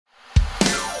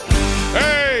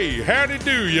howdy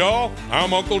do, y'all.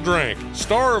 I'm Uncle Drank,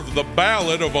 star of The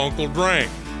Ballad of Uncle Drank.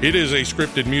 It is a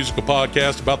scripted musical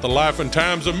podcast about the life and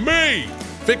times of me,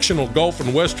 fictional golf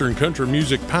and western country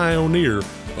music pioneer,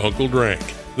 Uncle Drank.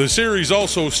 The series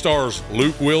also stars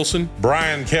Luke Wilson,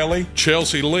 Brian Kelly,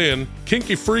 Chelsea Lynn,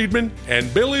 Kinky Friedman,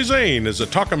 and Billy Zane as a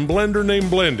talking blender named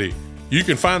Blendy. You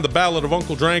can find The Ballad of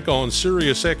Uncle Drank on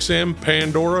SiriusXM,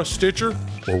 Pandora, Stitcher,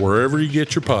 or wherever you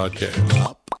get your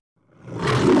podcasts.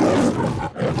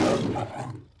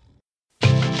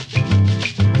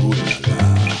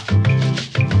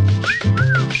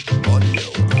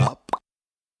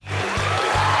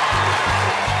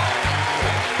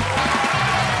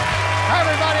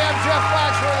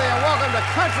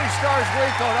 Country Stars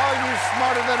Week on All You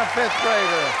Smarter Than a Fifth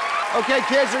Grader. Okay,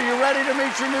 kids, are you ready to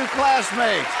meet your new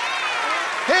classmates?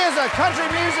 He is a country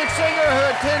music singer who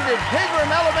attended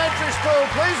Pigram Elementary School.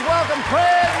 Please welcome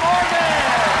Craig Morgan.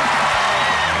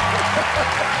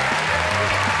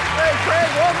 Hey, Craig,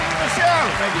 welcome to the show.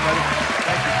 Thank you, buddy.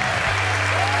 Thank you.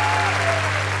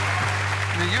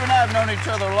 You and I have known each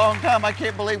other a long time. I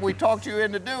can't believe we talked you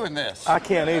into doing this. I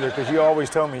can't either, because you always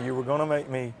told me you were going to make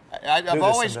me I've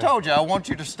always told you, I want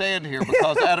you to stand here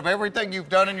because out of everything you've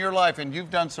done in your life, and you've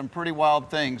done some pretty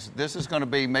wild things, this is going to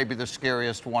be maybe the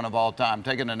scariest one of all time,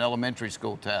 taking an elementary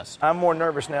school test. I'm more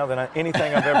nervous now than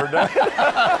anything I've ever done.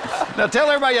 Now tell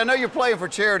everybody, I know you're playing for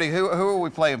charity. Who are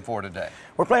we playing for today?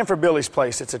 We're playing for Billy's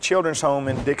Place. It's a children's home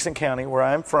in Dixon County, where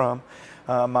I'm from.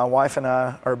 My wife and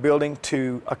I are building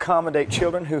to accommodate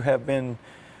children who have been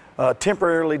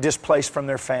temporarily displaced from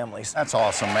their families. That's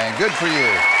awesome, man. Good for you.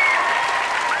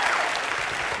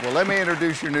 Well, let me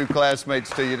introduce your new classmates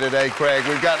to you today, Craig.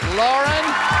 We've got Lauren,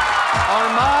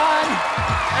 Armand,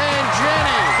 and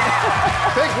Jenny.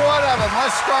 Pick one of them.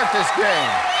 Let's start this game.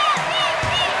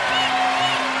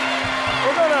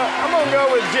 I'm gonna go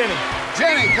with Jenny.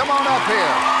 Jenny, come on up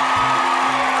here.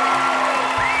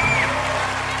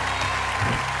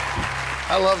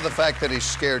 I love the fact that he's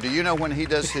scared. Do you know when he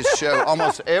does his show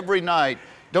almost every night,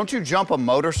 don't you jump a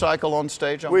motorcycle on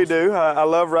stage? We do. I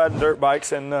love riding dirt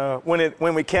bikes, and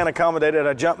when we can't accommodate it,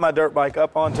 I jump my dirt bike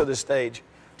up onto the stage.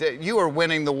 You are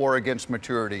winning the war against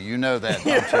maturity. You know that,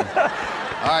 don't you?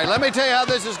 All right, let me tell you how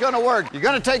this is going to work. You're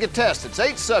going to take a test. It's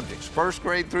 8 subjects, first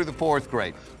grade through the 4th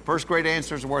grade. First grade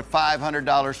answers are worth $500.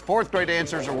 4th grade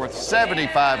answers are worth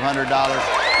 $7,500.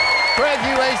 Craig,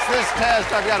 you aced this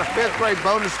test. I've got a 5th grade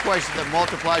bonus question that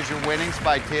multiplies your winnings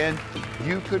by 10.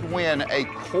 You could win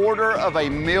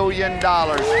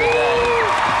 $250,000 today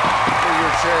for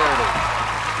your charity.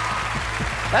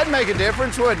 That'd make a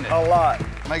difference, wouldn't it? A lot.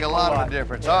 Make a lot of a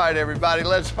difference. All right, everybody,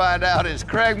 let's find out. Is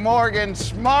Craig Morgan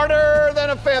smarter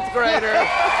than a 5th grader?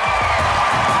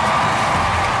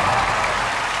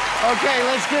 Okay,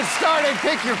 let's get started.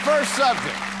 Pick your first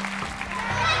subject.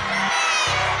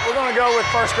 We're going to go with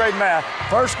 1st grade math.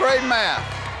 1st grade math.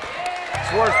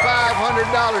 It's worth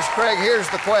 $500, Craig. Here's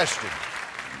the question.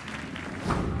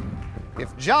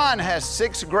 If John has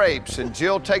 6 grapes and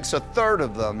Jill takes 1/3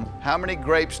 of them, how many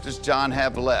grapes does John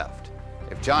have left?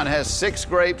 If John has 6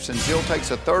 grapes and Jill takes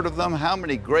 1/3 of them, how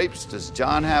many grapes does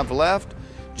John have left?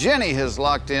 Jenny has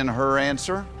locked in her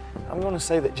answer. I'm going to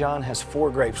say that John has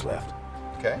 4 grapes left.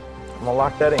 Okay. I'm going to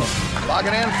lock that in. Lock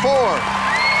it in 4.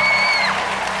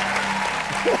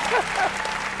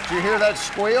 Did you hear that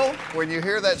squeal? When you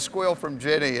hear that squeal from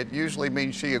Jenny, it usually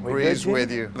means she agrees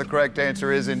with you. The correct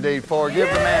answer is indeed 4. Give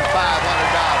the man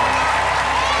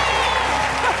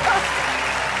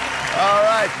 $500. All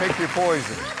right, pick your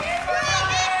poison.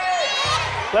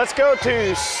 Let's go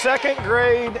to 2nd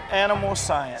grade animal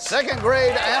science. 2nd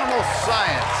grade animal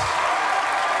science.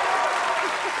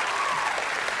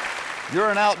 You're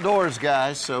an outdoors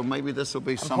guy, so maybe this will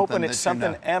be something. I'm hoping it's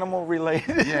something animal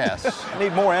related. Yes. I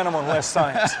need more animal and less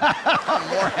science.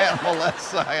 More animal, less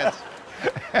science.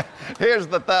 Here's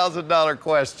the $1,000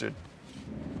 question.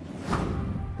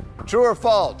 True or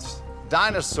false?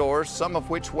 Dinosaurs, some of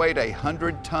which weighed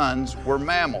 100 tons, were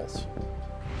mammals.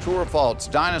 True or false?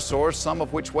 Dinosaurs, some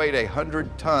of which weighed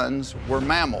 100 tons, were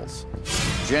mammals.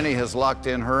 Jenny has locked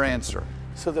in her answer.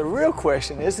 So the real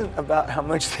question isn't about how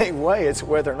much they weigh, it's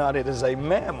whether or not it is a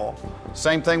mammal.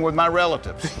 Same thing with my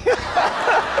relatives.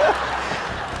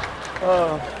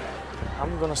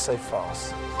 I'm gonna say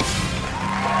false.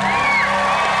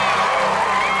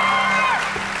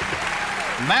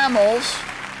 Mammals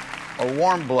are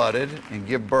warm-blooded and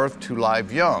give birth to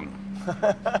live young.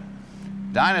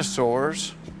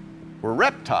 Dinosaurs were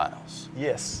reptiles.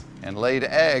 Yes. And laid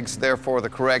eggs, therefore the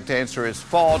correct answer is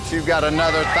false. You've got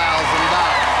another $1,000.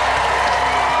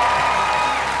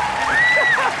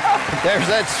 There's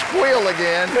that squeal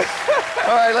again.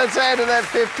 All right, let's add to that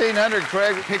 $1,500,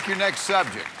 Craig. Pick your next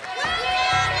subject.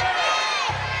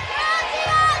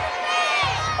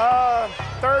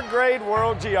 third grade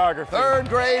world geography. Third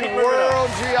grade world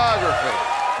geography.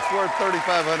 It's worth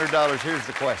 $3,500. Here's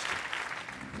the question.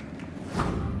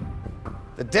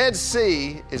 The Dead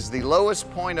Sea is the lowest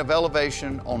point of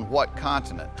elevation on what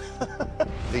continent?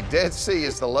 The Dead Sea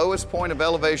is the lowest point of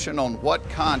elevation on what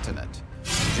continent?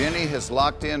 Jenny has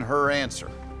locked in her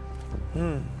answer.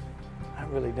 I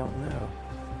really don't know.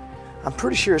 I'm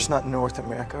pretty sure it's not North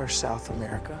America or South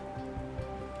America.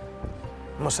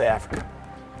 I'm gonna say Africa.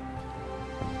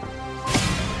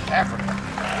 Africa.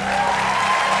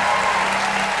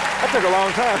 That took a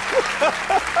long time.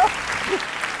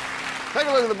 Take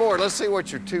a look at the board. Let's see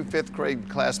what your two fifth grade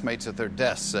classmates at their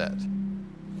desk said.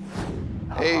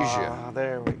 Asia. Ah,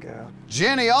 there we go.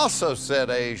 Jenny also said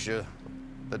Asia.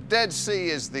 The Dead Sea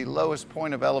is the lowest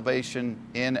point of elevation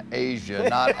in Asia,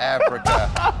 not Africa.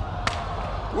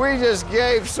 We just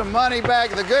gave some money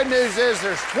back. The good news is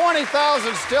there's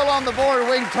 20,000 still on the board.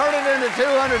 We can turn it into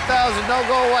 200,000. Don't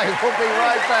go away. We'll be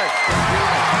right back.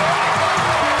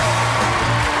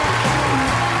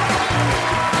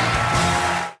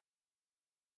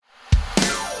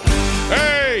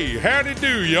 Hey, howdy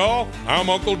do, y'all. I'm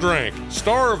Uncle Drank,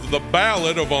 star of The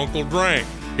Ballad of Uncle Drank.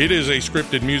 It is a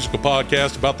scripted musical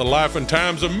podcast about the life and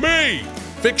times of me,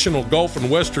 fictional Gulf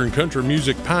and Western country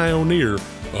music pioneer,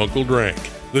 Uncle Drank.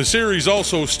 The series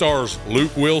also stars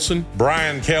Luke Wilson,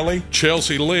 Brian Kelly,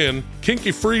 Chelsea Lynn,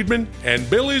 Kinky Friedman, and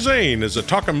Billy Zane as a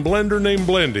talking blender named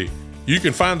Blendy. You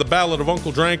can find The Ballad of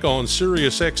Uncle Drank on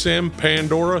SiriusXM,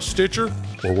 Pandora, Stitcher,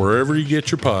 or wherever you get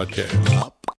your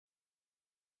podcasts.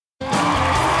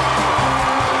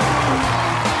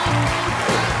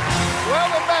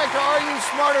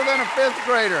 Smarter than a fifth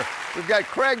grader. We've got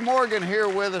Craig Morgan here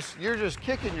with us. You're just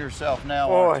kicking yourself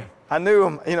now, aren't you? I knew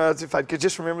him, if I could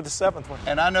just remember the seventh one.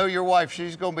 And I know your wife,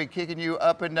 she's going to be kicking you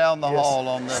up and down the hall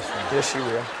on this one. Yes, she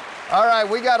will. All right,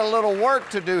 we got a little work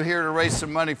to do here to raise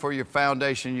some money for your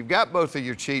foundation. You've got both of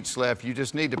your cheats left. You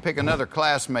just need to pick another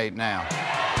classmate now. All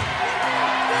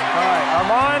right,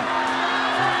 Armand.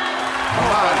 Come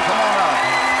on up.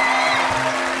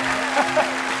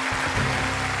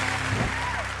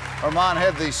 Armand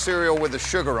had the cereal with the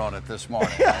sugar on it this morning.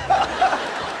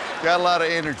 Got a lot of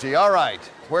energy. All right,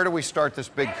 where do we start this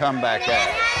big comeback at?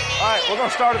 All right, we're going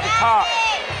to start at the top.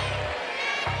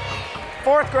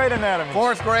 Fourth grade anatomy.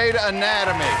 Fourth grade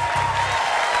anatomy.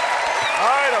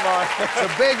 All right, Armand. It's a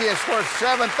biggie. It's worth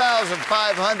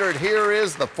 $7,500. Here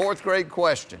is the fourth grade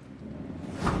question.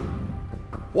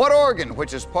 What organ,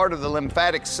 which is part of the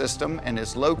lymphatic system and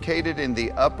is located in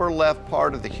the upper left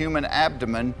part of the human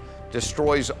abdomen,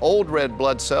 destroys old red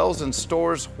blood cells and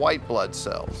stores white blood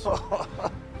cells?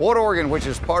 What organ, which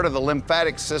is part of the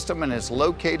lymphatic system and is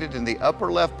located in the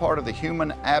upper left part of the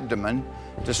human abdomen,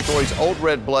 destroys old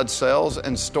red blood cells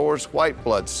and stores white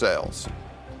blood cells?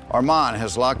 Armand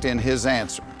has locked in his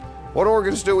answer. What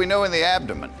organs do we know in the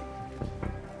abdomen?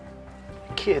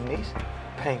 Kidneys,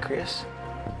 pancreas,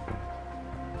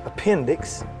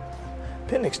 appendix.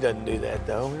 Appendix doesn't do that,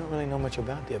 though. We don't really know much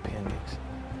about the appendix.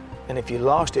 And if you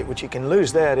lost it, which you can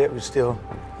lose that, it would still,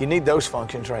 you need those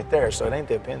functions right there, so it ain't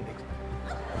the appendix.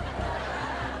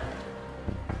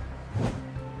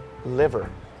 Liver.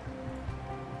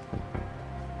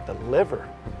 The liver.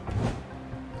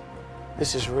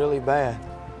 This is really bad.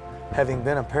 Having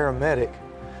been a paramedic,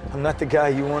 I'm not the guy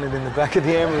you wanted in the back of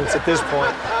the ambulance at this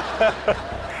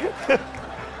point.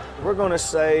 We're gonna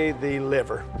say the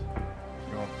liver.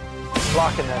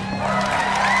 Locking that.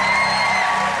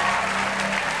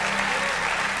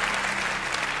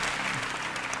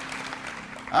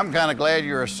 I'm kind of glad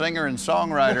you're a singer and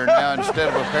songwriter now instead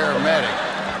of a paramedic.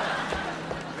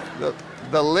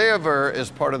 The liver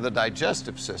is part of the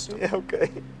digestive system. Yeah,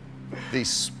 okay. The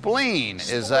spleen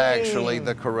is actually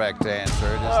the correct answer.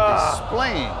 It is the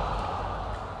spleen.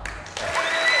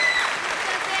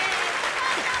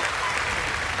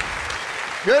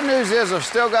 Good news is I've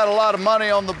still got a lot of money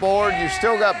on the board. You've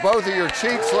still got both of your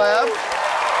cheats left.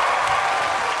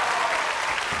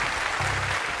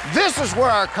 This is where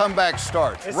our comeback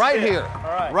starts. Right here. All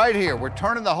right. Right here. We're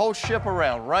turning the whole ship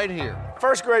around right here.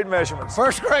 First grade measurements.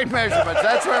 First grade measurements.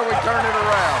 That's where we turn it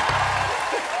around.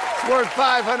 It's worth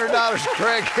 $500,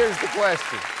 Craig. Here's the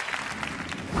question.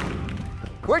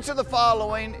 Which of the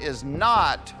following is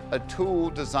not a tool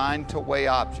designed to weigh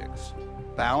objects?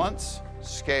 Balance,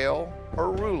 scale,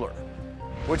 or ruler?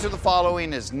 Which of the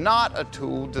following is not a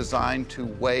tool designed to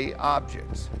weigh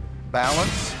objects?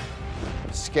 Balance,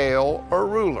 scale, or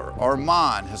ruler?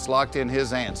 Armand has locked in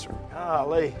his answer.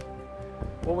 Golly.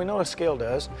 Well, we know a scale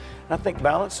does. And I think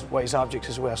balance weighs objects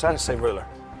as well, so I'd say ruler.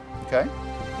 Okay.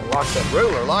 And lock that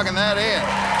Ruler, locking that in.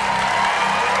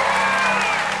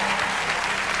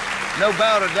 No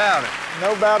doubt about it.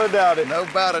 No doubt about it. No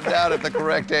doubt about it. The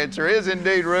correct answer is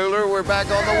indeed ruler. We're back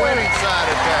on the winning side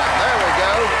of town. There we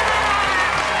go.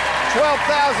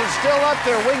 12,000 still up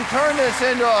there. We can turn this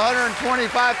into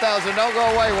 125,000. Don't go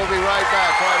away. We'll be right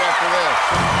back right after this.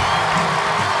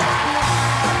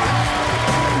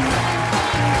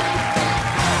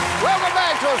 Welcome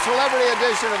back to a celebrity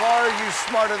edition of Are You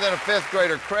Smarter Than a Fifth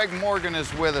Grader? Craig Morgan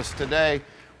is with us today.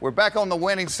 We're back on the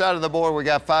winning side of the board. We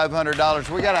got $500.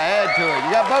 We got to add to it.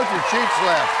 You got both your cheats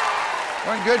left.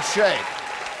 We're in good shape.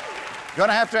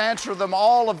 Gonna have to answer them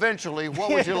all eventually. What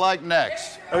would you like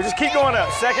next? Oh, just keep going up.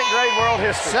 Second grade world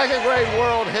history. Second grade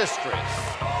world history.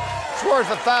 It's worth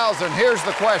 1,000. Here's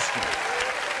the question.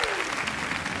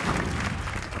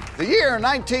 The year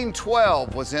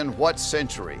 1912 was in what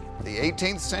century? The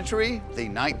 18th century, the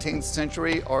 19th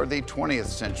century, or the 20th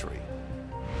century?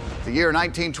 The year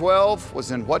 1912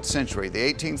 was in what century?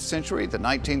 The 18th century, the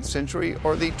 19th century,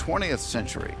 or the 20th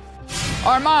century?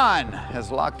 Armand has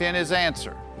locked in his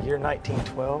answer. Year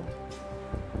 1912.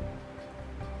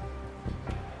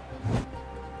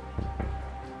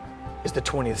 Is the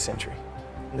 20th century.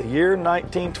 The year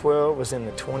 1912 was in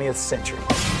the 20th century.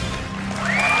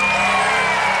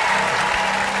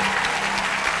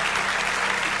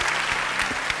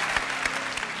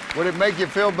 Would it make you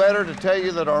feel better to tell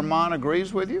you that Armand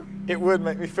agrees with you? It would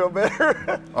make me feel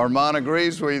better. Armand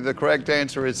agrees with you. The correct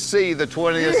answer is C, the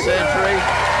 20th century.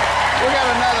 We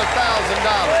got another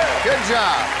 $1,000. Good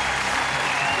job.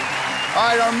 All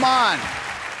right, Armand,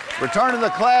 return to the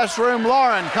classroom.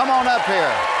 Lauren, come on up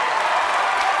here.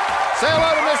 Say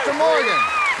hello to Mr. Morgan.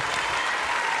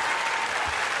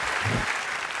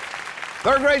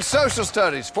 Third grade social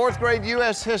studies, fourth grade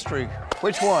U.S. history.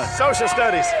 Which one? Social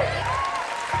studies.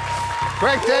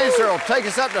 Correct answer will take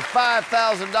us up to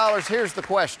 $5,000. Here's the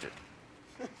question.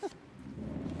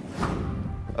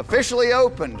 Officially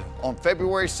opened on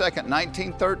February 2nd,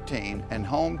 1913, and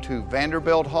home to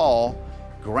Vanderbilt Hall,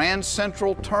 Grand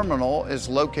Central Terminal is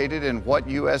located in what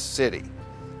U.S. city?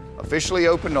 Officially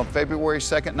opened on February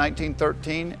 2nd,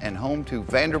 1913, and home to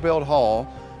Vanderbilt Hall,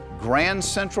 Grand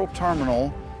Central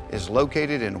Terminal is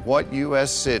located in what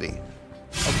U.S. city?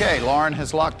 Okay, Lauren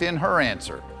has locked in her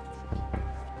answer.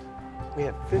 We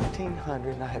have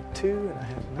 1,500, and I have two, and I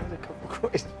have another couple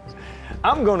questions.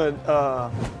 I'm gonna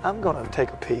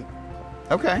take a peek.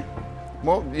 Okay.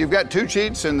 Well, you've got two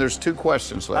cheats, and there's two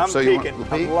questions left. I'm so peeking. You want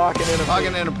to peek? I'm locking in a peek.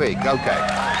 Locking in a peek. Okay.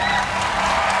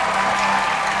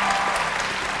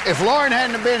 If Lauren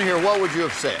hadn't have been here, what would you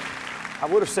have said? I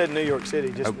would have said New York City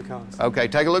just because. Okay,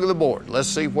 take a look at the board. Let's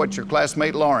see what your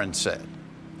classmate Lauren said.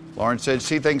 Lauren said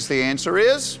she thinks the answer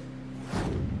is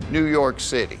New York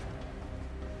City.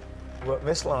 What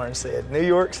Miss Lauren said, New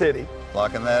York City.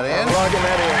 Locking that in? I'm locking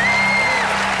that in.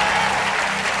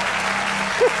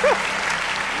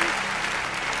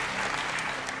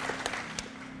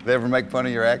 They ever make fun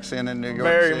of your accent in New York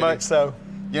Very City? much so.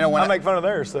 You know, when I make fun of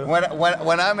theirs, so.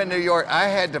 When I'm in New York, I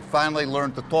had to finally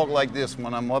learn to talk like this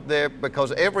when I'm up there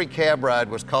because every cab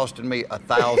ride was costing me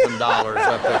 $1,000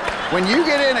 up there. When you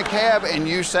get in a cab and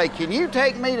you say, "Can you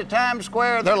take me to Times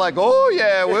Square?" They're like, "Oh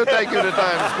yeah, we'll take you to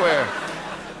Times Square."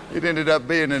 It ended up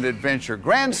being an adventure.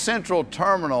 Grand Central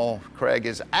Terminal, Craig,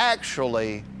 is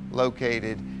actually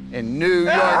located in New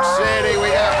York City. We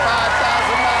got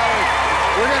 $5,000.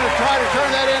 We're going to try to turn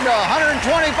that into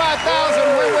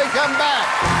 $125,000 when we come back.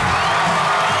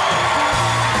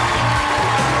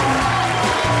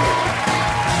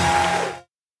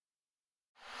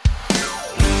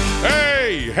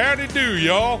 Hey, howdy do,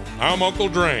 y'all. I'm Uncle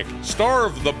Drank, star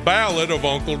of The Ballad of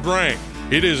Uncle Drank.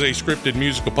 It is a scripted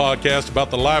musical podcast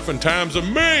about the life and times of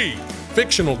me,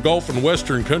 fictional golf and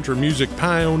western country music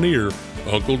pioneer,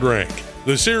 Uncle Drank.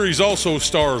 The series also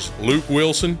stars Luke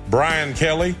Wilson, Brian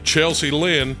Kelly, Chelsea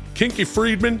Lynn, Kinky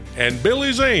Friedman, and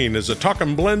Billy Zane as a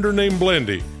talking blender named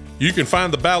Blendy. You can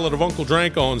find The Ballad of Uncle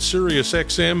Drank on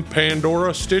SiriusXM,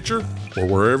 Pandora, Stitcher, or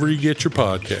wherever you get your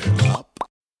podcasts.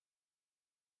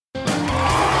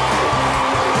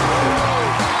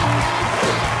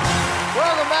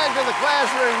 Welcome back to the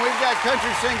classroom. We've got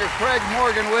country singer Craig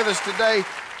Morgan with us today,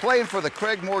 playing for the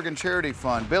Craig Morgan Charity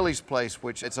Fund, Billy's Place,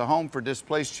 which it's a home for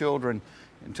displaced children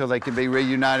until they can be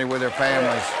reunited with their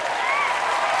families.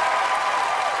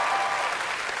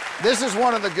 This is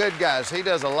one of the good guys. He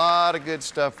does a lot of good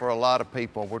stuff for a lot of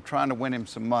people. We're trying to win him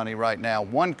some money right now.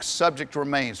 One subject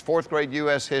remains, fourth grade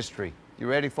U.S. history. You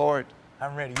ready for it?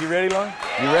 I'm ready. You ready, Lauren?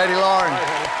 You ready, Lauren? All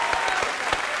right,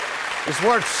 It's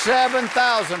worth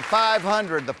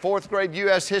 $7,500. The fourth grade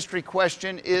U.S. history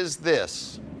question is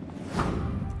this.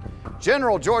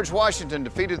 General George Washington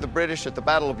defeated the British at the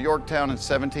Battle of Yorktown in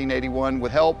 1781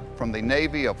 with help from the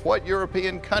navy of what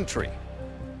European country?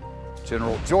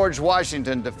 General George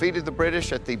Washington defeated the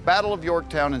British at the Battle of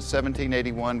Yorktown in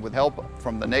 1781 with help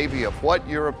from the navy of what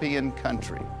European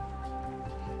country?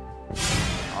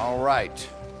 All right.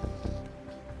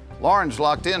 Lauren's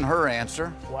locked in her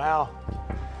answer. Wow.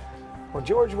 Well,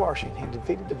 George Washington, he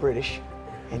defeated the British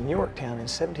in Yorktown in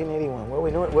 1781. Well,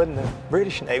 we know it wasn't the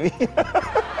British Navy.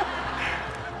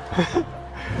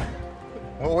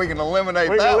 Well, we can eliminate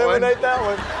We that can one. eliminate that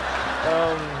one.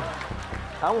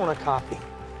 I want a copy.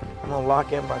 I'm gonna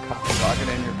lock in my copy. Lock it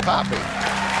in your copy.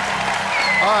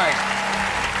 All right.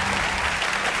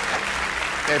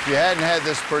 If you hadn't had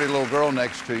this pretty little girl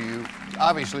next to you,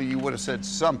 obviously you would have said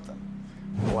something.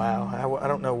 Wow, I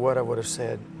don't know what I would have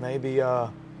said. Maybe, I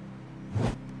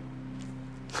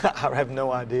have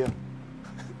no idea.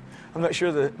 I'm not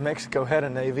sure that Mexico had a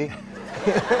Navy.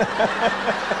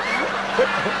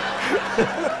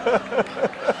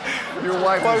 Your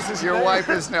wife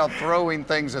is now throwing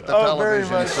things at the Oh, very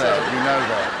television much set. so. You know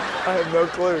that. I have no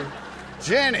clue.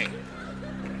 Jenny,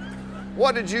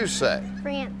 what did you say?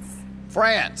 France.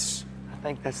 France. I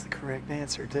think that's the correct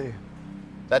answer, too.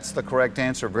 That's the correct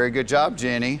answer. Very good job,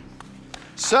 Jenny.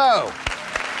 So,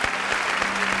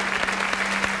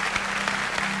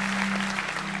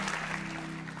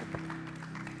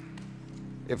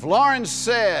 if Lauren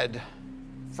said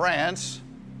France,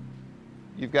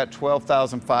 you've got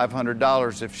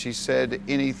 $12,500. If she said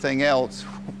anything else,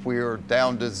 we're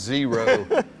down to zero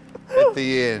at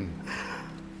the end.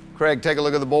 Craig, take a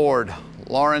look at the board.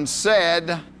 Lauren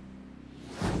said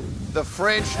the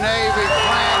French Navy.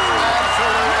 France,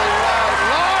 absolutely right.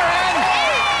 Lauren,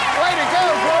 way to go,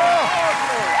 girl.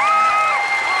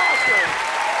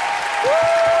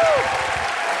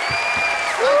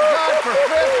 Thank God for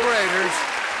fifth graders.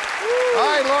 All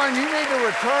right, Lauren, you need to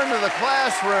return to the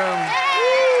classroom.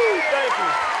 Thank you.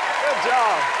 Good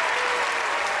job.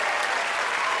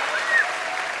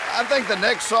 I think the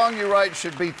next song you write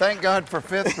should be Thank God for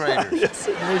Fifth Graders. Yes,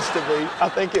 it needs to be. I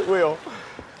think it will.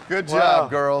 Good Wow. job,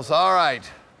 girls. All right.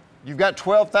 You've got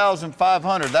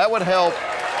 $12,500. That would help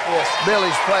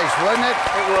Billy's place, wouldn't it?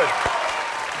 It would.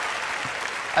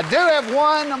 I do have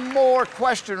one more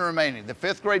question remaining, the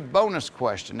fifth grade bonus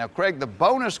question. Now, Craig, the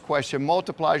bonus question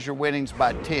multiplies your winnings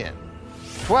by 10.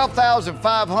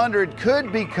 $12,500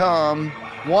 could become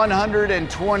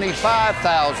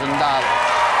 $125,000.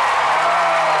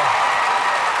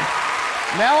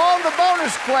 Now, on the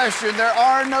bonus question, there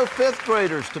are no fifth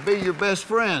graders to be your best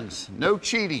friends. No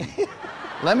cheating.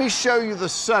 Let me show you the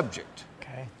subject.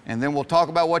 Okay. And then we'll talk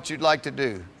about what you'd like to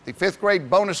do. The fifth grade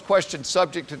bonus question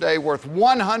subject today, worth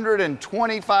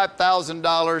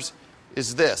 $125,000,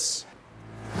 is this: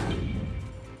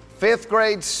 fifth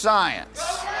grade science.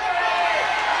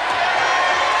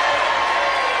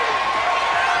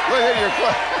 Look at your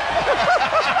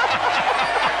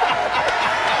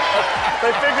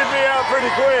They figured me out pretty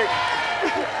quick.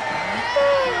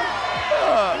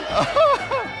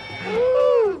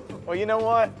 Well, you know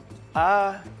what?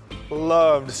 I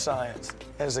loved science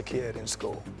as a kid in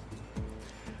school.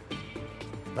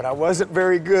 But I wasn't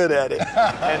very good at it.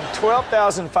 And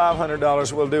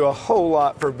 $12,500 will do a whole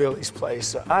lot for Billy's place.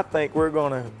 So I think we're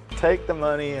going to take the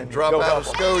money and drop go out help of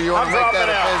him. school. You want to I'm make that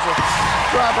dropping official?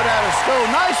 Drop it out of school.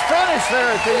 Nice finish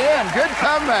there at the end. Good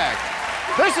comeback.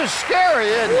 This is scary,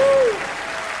 isn't it?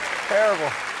 Terrible.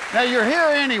 Now, you're here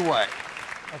anyway.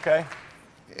 Okay.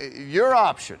 Your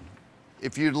option.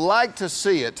 If you'd like to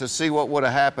see it, to see what would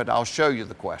have happened, I'll show you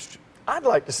the question. I'd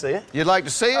like to see it. You'd like to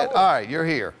see it? All right, you're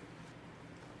here.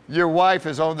 Your wife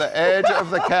is on the edge of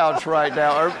the couch right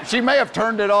now. Or she may have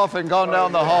turned it off and gone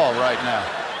down the hall right now.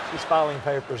 She's filing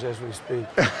papers as we speak.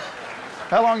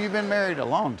 How long you been married? A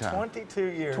long time. 22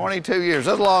 years. 22 years.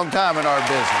 That's a long time in our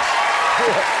business.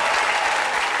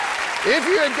 If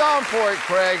you had gone for it,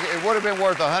 Craig, it would have been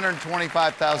worth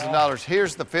 $125,000.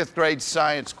 Here's the fifth grade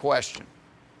science question.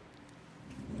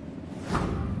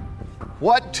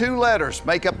 What two letters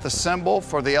make up the symbol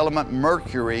for the element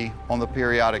mercury on the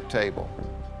periodic table?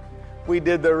 We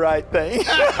did the right thing.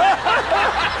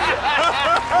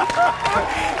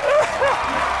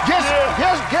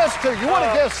 Guess two. You want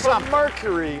to guess For something.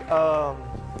 Mercury,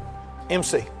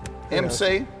 MC.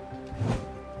 MC?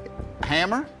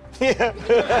 Hammer? That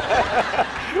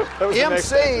was the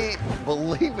next MC,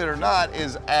 believe it or not,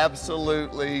 is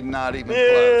absolutely not even Yeah,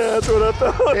 close. that's what I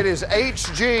thought. It is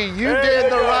HG. You There did you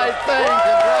the go. right thing.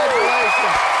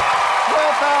 Congratulations.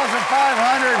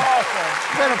 $12,500.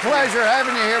 It's been a pleasure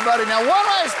having you here, buddy. Now, one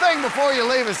last thing before you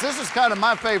leave us. This is kind of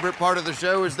my favorite part of the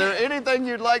show. Is there anything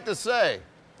you'd like to say?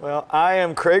 Well, I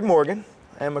am Craig Morgan.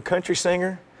 I am a country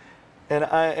singer, and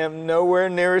I am nowhere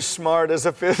near as smart as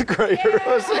a fifth grader.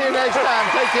 We'll see you next time.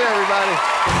 Take care, everybody.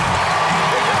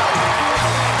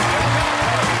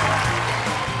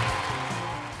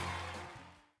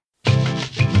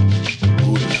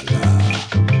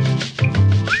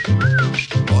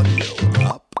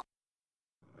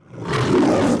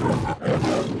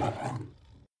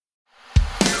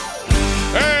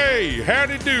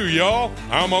 y'all.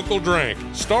 I'm Uncle Drank,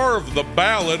 star of The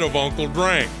Ballad of Uncle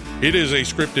Drank. It is a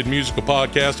scripted musical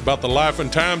podcast about the life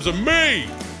and times of me,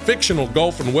 fictional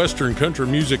golf and western country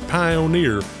music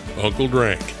pioneer, Uncle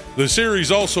Drank. The series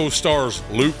also stars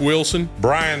Luke Wilson,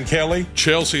 Brian Kelly,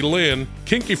 Chelsea Lynn,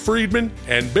 Kinky Friedman,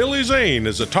 and Billy Zane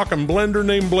as a talking blender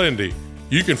named Blendy.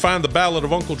 You can find The Ballad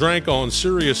of Uncle Drank on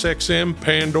SiriusXM,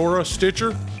 Pandora,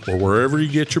 Stitcher, or wherever you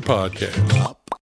get your podcasts.